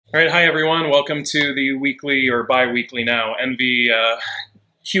All right, hi everyone. Welcome to the weekly or bi-weekly now Envy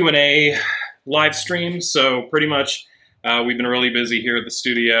Q&A live stream. So pretty much we've been really busy here at the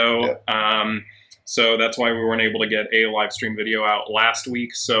studio. So that's why we weren't able to get a live stream video out last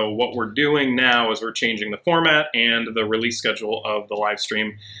week. So what we're doing now is we're changing the format and the release schedule of the live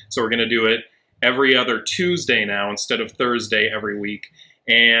stream. So we're going to do it every other Tuesday now instead of Thursday every week.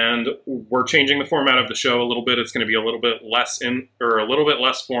 And we're changing the format of the show a little bit. It's going to be a little bit less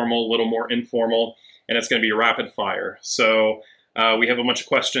formal, a little more informal, and it's going to be rapid fire. So we have a bunch of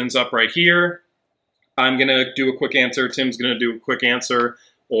questions up right here. I'm going to do a quick answer. Tim's going to do a quick answer,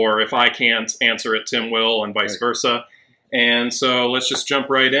 or if I can't answer it, Tim will, and vice versa. And so let's just jump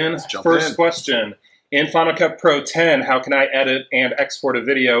right in. First question. In Final Cut Pro 10, how can I edit and export a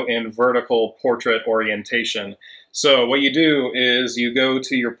video in vertical portrait orientation? So what you do is you go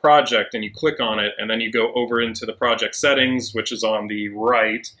to your project and you click on it, and then you go over into the project settings, which is on the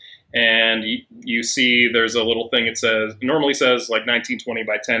right, and you see there's a little thing. It normally says like 1920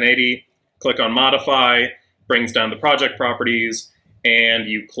 by 1080. Click on modify, brings down the project properties, and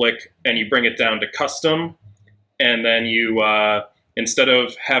you click and you bring it down to custom, and then you instead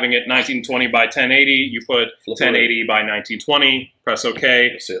of having it 1920 by 1080, you put 1080 by 1920, press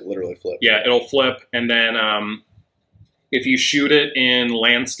OK. You'll see it literally flip. Yeah, it'll flip, and then if you shoot it in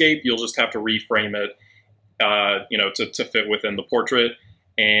landscape, you'll just have to reframe it, to fit within the portrait.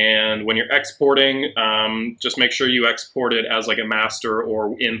 And when you're exporting, just make sure you export it as like a master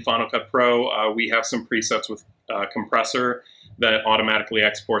or in Final Cut Pro. We have some presets with compressor that automatically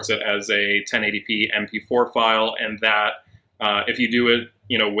exports it as a 1080p MP4 file, and that if you do it,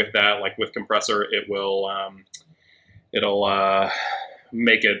 with that, like with compressor, it will it'll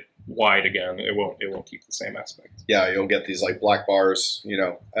make it wide again. It won't keep the same aspect. Yeah, you'll get these like black bars,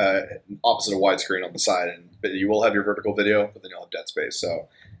 opposite of widescreen on the side, but you will have your vertical video, but then you'll have dead space. So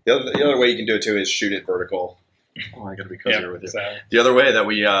the other way you can do it too is shoot it vertical. Oh, I got to be cozier with you. The other way that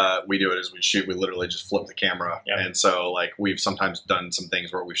we do it is we literally just flip the camera, and so like we've sometimes done some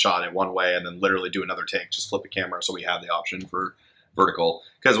things where we've shot it one way and then literally do another take, just flip the camera, so we have the option for vertical.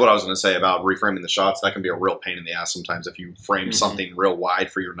 Because what I was going to say about reframing the shots, that can be a real pain in the ass sometimes if you frame something real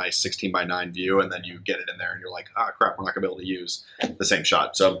wide for your nice 16 by 9 view, and then you get it in there and you're like, crap, we're not going to be able to use the same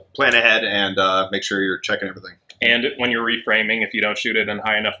shot. So plan ahead and make sure you're checking everything. And when you're reframing, if you don't shoot it in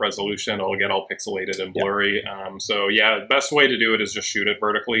high enough resolution, it'll get all pixelated and blurry. So yeah, the best way to do it is just shoot it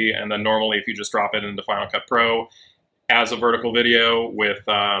vertically. And then normally if you just drop it into Final Cut Pro as a vertical video with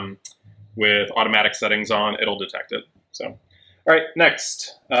automatic settings on, it'll detect it. So, all right,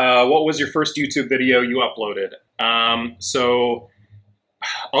 next. What was your first YouTube video you uploaded? So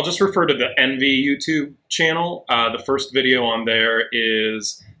I'll just refer to the Envy YouTube channel. The first video on there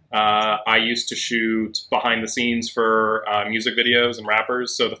is... I used to shoot behind the scenes for music videos and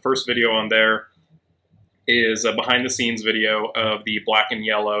rappers. So the first video on there is a behind the scenes video of the Black and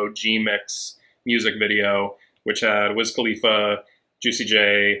Yellow G-Mix music video, which had Wiz Khalifa, Juicy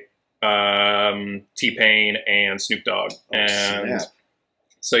J, T-Pain, and Snoop Dogg.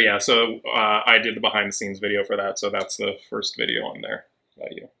 So yeah, I did the behind the scenes video for that. So that's the first video on there.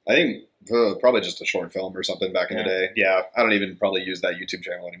 I think probably just a short film or something back in the day. Yeah, I don't even probably use that YouTube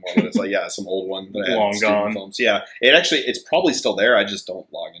channel anymore, but it's like, some old one that I had long gone films. Yeah, it's probably still there. I just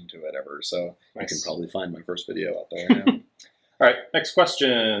don't log into it ever, so nice. I can probably find my first video out there now. All right, next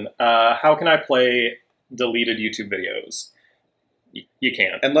question. How can I play deleted YouTube videos? You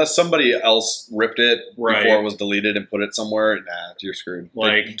can't. Unless somebody else ripped it before it was deleted and put it somewhere, you're screwed.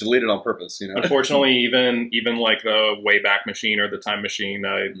 Like, delete it on purpose, Unfortunately, even like the Wayback Machine or the Time Machine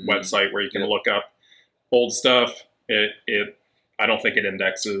website where you can look up old stuff, I don't think it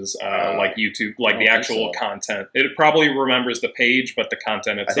indexes like YouTube, like the actual content. It probably remembers the page, but the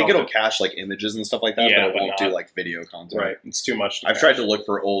content itself. I think it'll cache like images and stuff like that, but it won't do like video content. Right, it's too much. I've tried to look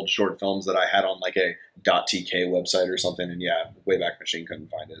for old short films that I had on like a .tk website or something, and Wayback Machine couldn't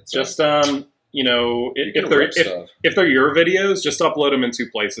find it. So. Just if they're your videos, just upload them in two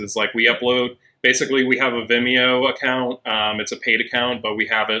places. Like we upload, basically we have a Vimeo account. It's a paid account, but we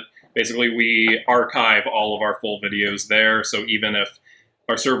have it. Basically, we archive all of our full videos there, so even if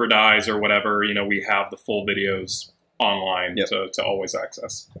our server dies or whatever, we have the full videos online to always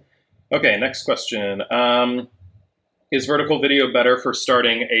access. Okay, next question. Is vertical video better for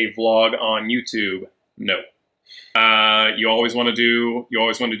starting a vlog on YouTube? No. You always want to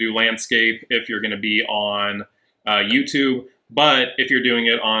do landscape if you're going to be on YouTube, but if you're doing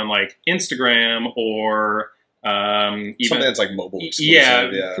it on like Instagram or even something that's like mobile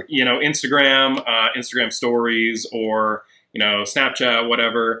exclusive, Instagram stories or Snapchat,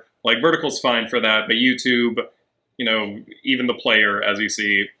 whatever, like vertical's fine for that, but YouTube, you know, even the player, as you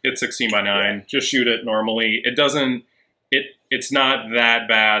see, it's 16 by 9. Just shoot it normally. It doesn't. It's not that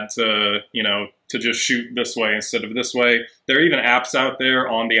bad to, you know, to just shoot this way instead of this way. There are even apps out there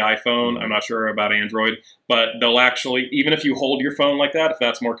on the iPhone. I'm not sure about Android, but they'll actually, even if you hold your phone like that, if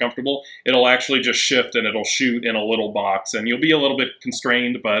that's more comfortable, it'll actually just shift and it'll shoot in a little box, and you'll be a little bit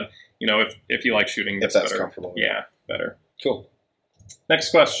constrained, but you know, if you like shooting, if that's better. Comfortable, yeah, better. Cool.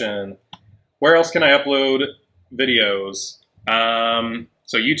 Next question: where else can I upload videos?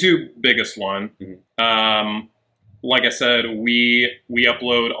 So YouTube, biggest one. Mm-hmm. Like I said, we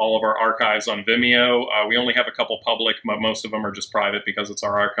upload all of our archives on Vimeo. We only have a couple public, but most of them are just private because it's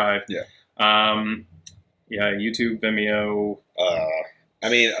our archive. Yeah. Yeah, YouTube, Vimeo. I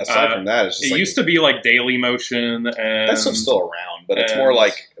mean, aside from that, it's just it used to be like Dailymotion, and that stuff's still around, but it's more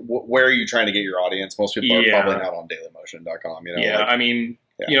like where are you trying to get your audience? Most people are probably not on Dailymotion.com. You know, yeah. Like, I mean,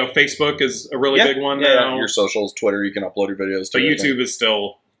 you know, Facebook is a really big one now. Your socials, Twitter, you can upload your videos to. But YouTube is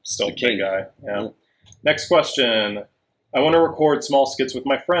still the big guy. Yeah. Next question. I want to record small skits with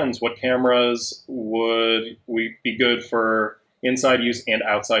my friends. What cameras would be good for inside use and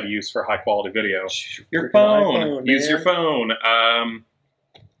outside use for high quality video? Your phone. Use your phone.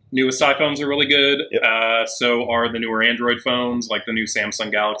 Newest iPhones are really good. Yep. So are the newer Android phones, like the new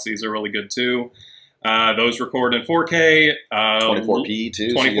Samsung Galaxies are really good too. Those record in 4K. 24p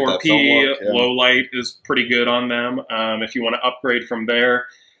too. 24p. So low light is pretty good on them. If you want to upgrade from there,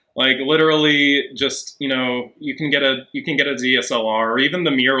 like literally, just you know, you can get a DSLR, or even the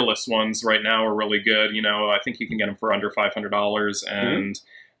mirrorless ones right now are really good. You know, I think you can get them for under $500, and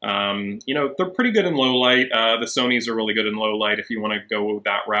you know, they're pretty good in low light. The Sonys are really good in low light if you want to go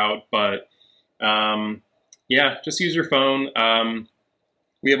that route. But yeah, just use your phone.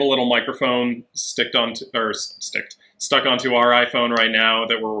 We have a little microphone stuck onto our iPhone right now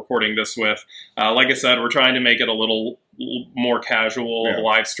that we're recording this with. Like I said, we're trying to make it a little more casual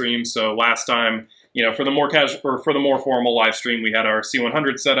live stream. So last time, you know, for the more casual or for the more formal live stream, we had our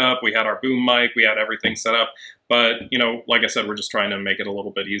C100 set up, we had our boom mic, we had everything set up. But you know, like I said, we're just trying to make it a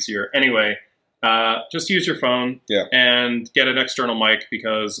little bit easier. Anyway, just use your phone and get an external mic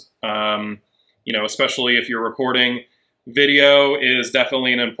because you know, especially if you're recording. Video is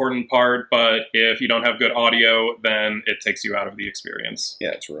definitely an important part, but if you don't have good audio, then it takes you out of the experience.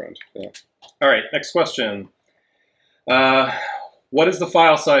 Yeah, it's ruined. Yeah. All right, next question. What is the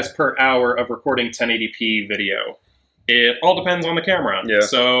file size per hour of recording 1080p video? It all depends on the camera. Yeah.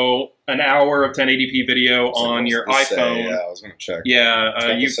 So an hour of 1080p video on your iPhone. Yeah, I was going to check.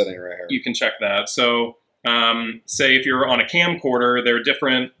 Yeah, you setting right here. You can check that. So say if you're on a camcorder, they're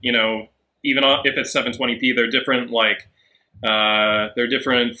different, you know, even if it's 720p, they're different, like, they're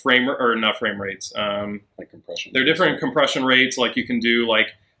different not frame rates. Like compression. They're different compression rates. Like you can do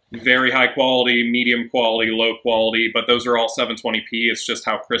like very high quality, medium quality, low quality, but those are all 720p. It's just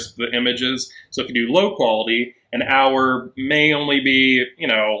how crisp the image is. So if you do low quality, an hour may only be, you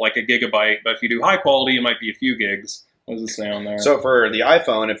know, like a gigabyte, but if you do high quality, it might be a few gigs. What does it say on there? So for the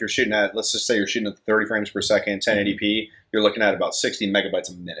iPhone, if you're shooting at, let's just say you're shooting at 30 frames per second, 1080p, you're looking at about 60 megabytes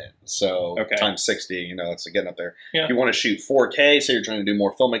a minute. So times 60, you know, that's getting up there. Yeah. If you want to shoot 4K, say you're trying to do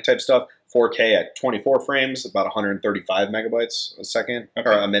more filmic type stuff, 4K at 24 frames, about 135 megabytes a second,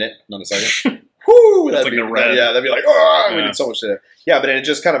 or a minute, not a second. Whoo! That'd be like, oh, we did so much today. Yeah, but it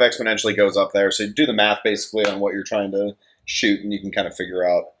just kind of exponentially goes up there. So you do the math basically on what you're trying to shoot, and you can kind of figure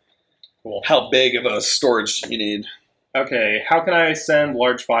out how big of a storage you need. Okay, how can I send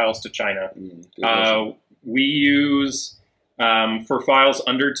large files to China? We use, for files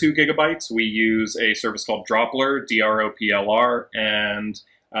under 2 gigabytes, we use a service called Droplr, DROPLR, and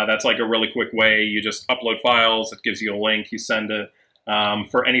that's like a really quick way. You just upload files, it gives you a link, you send it.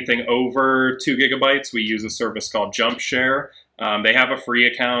 For anything over 2 gigabytes, we use a service called JumpShare. They have a free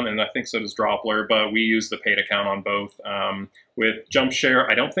account, and I think so does Droplr, but we use the paid account on both. With JumpShare,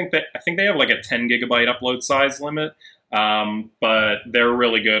 I think they have like a 10 gigabyte upload size limit. But they're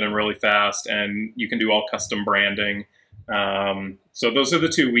really good and really fast, and you can do all custom branding. So those are the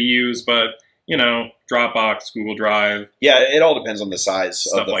two we use, but you know, Dropbox, Google Drive. Yeah, it all depends on the size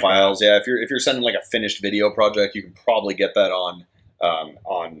of the files. That. Yeah, if you're sending like a finished video project, you can probably get that on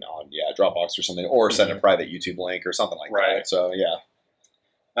Dropbox or something, or send a private YouTube link or something like that. So yeah.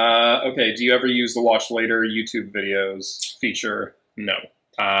 Okay. Do you ever use the watch later YouTube videos feature? No.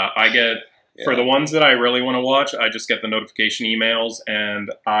 I get. Yeah. For the ones that I really want to watch, I just get the notification emails,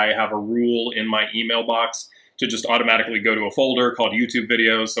 and I have a rule in my email box to just automatically go to a folder called YouTube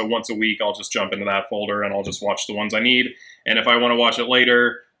videos. So once a week, I'll just jump into that folder and I'll just watch the ones I need. And if I want to watch it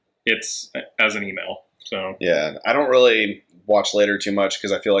later, it's as an email. So yeah, I don't really watch later too much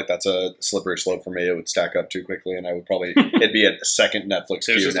because I feel like that's a slippery slope for me. It would stack up too quickly, and I would probably it'd be a second Netflix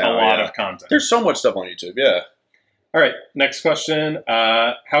queue. There's just now, a lot of content. There's so much stuff on YouTube. Yeah. All right, next question.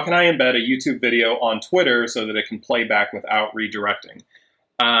 How can I embed a YouTube video on Twitter so that it can play back without redirecting?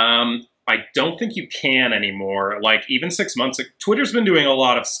 I don't think you can anymore. Like, even 6 months ago, Twitter's been doing a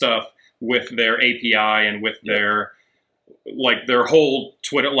lot of stuff with their API and with their whole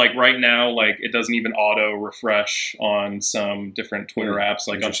Twitter. Like, right now, like, it doesn't even auto-refresh on some different Twitter apps,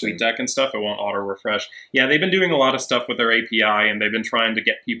 like on TweetDeck and stuff. It won't auto-refresh. Yeah, they've been doing a lot of stuff with their API, and they've been trying to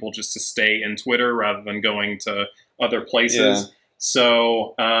get people just to stay in Twitter rather than going to other places. Yeah.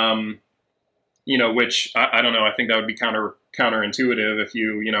 So, you know, which, I don't know, I think that would be counterintuitive if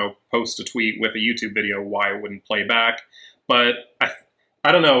you post a tweet with a YouTube video, why it wouldn't play back. But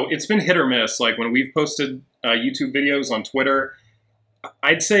I don't know, it's been hit or miss. Like, when we've posted YouTube videos on Twitter,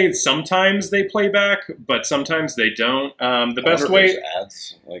 I'd say sometimes they play back, but sometimes they don't. The best way,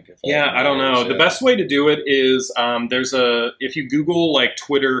 ads, like I don't know. The best way to do it is if you Google like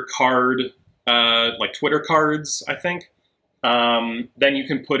Twitter card, like Twitter cards, I think. Then you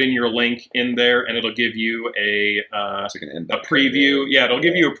can put in your link in there, and it'll give you a preview. Yeah, it'll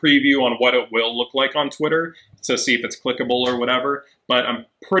give you a preview on what it will look like on Twitter to see if it's clickable or whatever. But I'm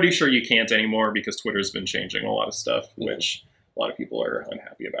pretty sure you can't anymore because Twitter's been changing a lot of stuff, which a lot of people are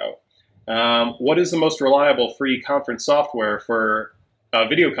unhappy about. What is the most reliable free conference software for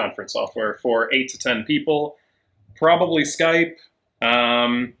video conference software for 8 to 10 people? Probably Skype.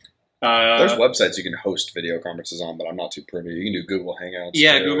 There's websites you can host video conferences on, but I'm not too privy. You can do Google Hangouts.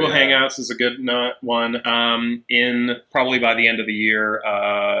 Yeah, Google Hangouts is a good one. In probably by the end of the year,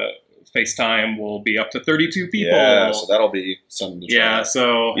 FaceTime will be up to 32 people. Yeah, so that'll be something to try. Yeah,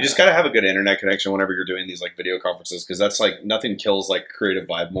 so you just got to have a good internet connection whenever you're doing these like video conferences, because that's like nothing kills like creative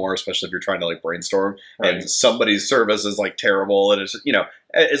vibe more, especially if you're trying to like brainstorm and somebody's service is like terrible, and it's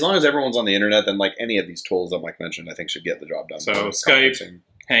as long as everyone's on the internet, then like any of these tools that Mike mentioned, I think should get the job done. So Skype,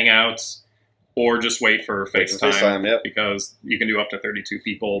 Hangouts, or just wait for FaceTime, because you can do up to 32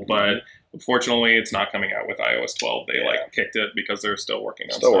 people, but unfortunately, it's not coming out with iOS 12. They kicked it because they're still working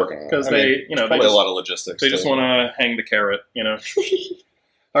on it. Because they, probably a lot of logistics. They just want to hang the carrot,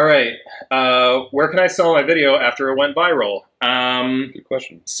 All right. Where can I sell my video after it went viral? Good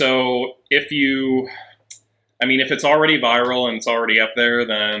question. So if it's already viral and it's already up there,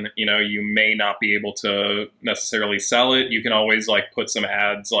 then, you may not be able to necessarily sell it. You can always put some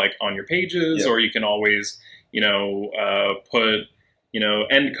ads on your pages, or you can always, put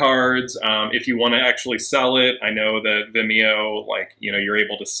end cards. If you want to actually sell it, I know that Vimeo, you're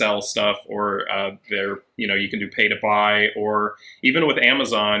able to sell stuff, or you can do pay to buy, or even with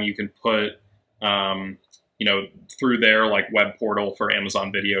Amazon, you can put, through their web portal for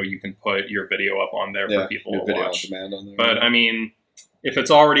Amazon Video, you can put your video up on there for people to watch. Demand on there, but if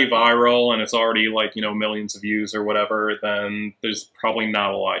it's already viral and it's already millions of views or whatever, then there's probably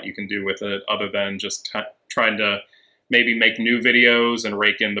not a lot you can do with it other than just trying to maybe make new videos and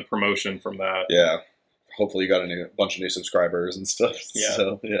rake in the promotion from that. Yeah. Hopefully you got a bunch of new subscribers and stuff. Yeah.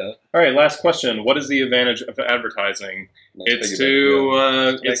 So, yeah. All right, last question. What is the advantage of advertising? It's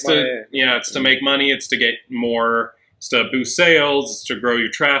to make money. It's to get more. It's to boost sales. It's to grow your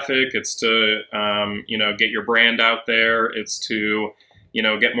traffic. It's to get your brand out there. It's to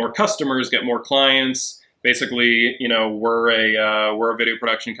get more customers, get more clients. Basically, we're a video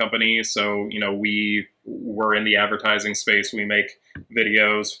production company, so we're in the advertising space. We make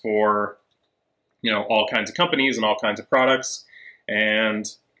videos for all kinds of companies and all kinds of products, and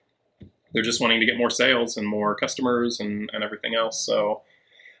they're just wanting to get more sales and more customers and everything else. So,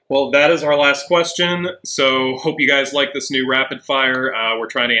 well, that is our last question. So, hope you guys like this new rapid fire. We're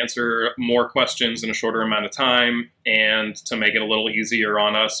trying to answer more questions in a shorter amount of time, and to make it a little easier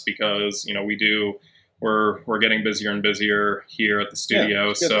on us because we're getting busier and busier here at the studio.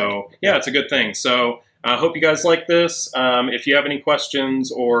 It's a good thing. So I hope you guys like this. If you have any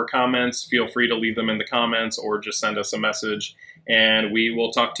questions or comments, feel free to leave them in the comments or just send us a message. And we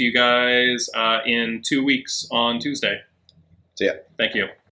will talk to you guys in 2 weeks on Tuesday. See ya. Thank you.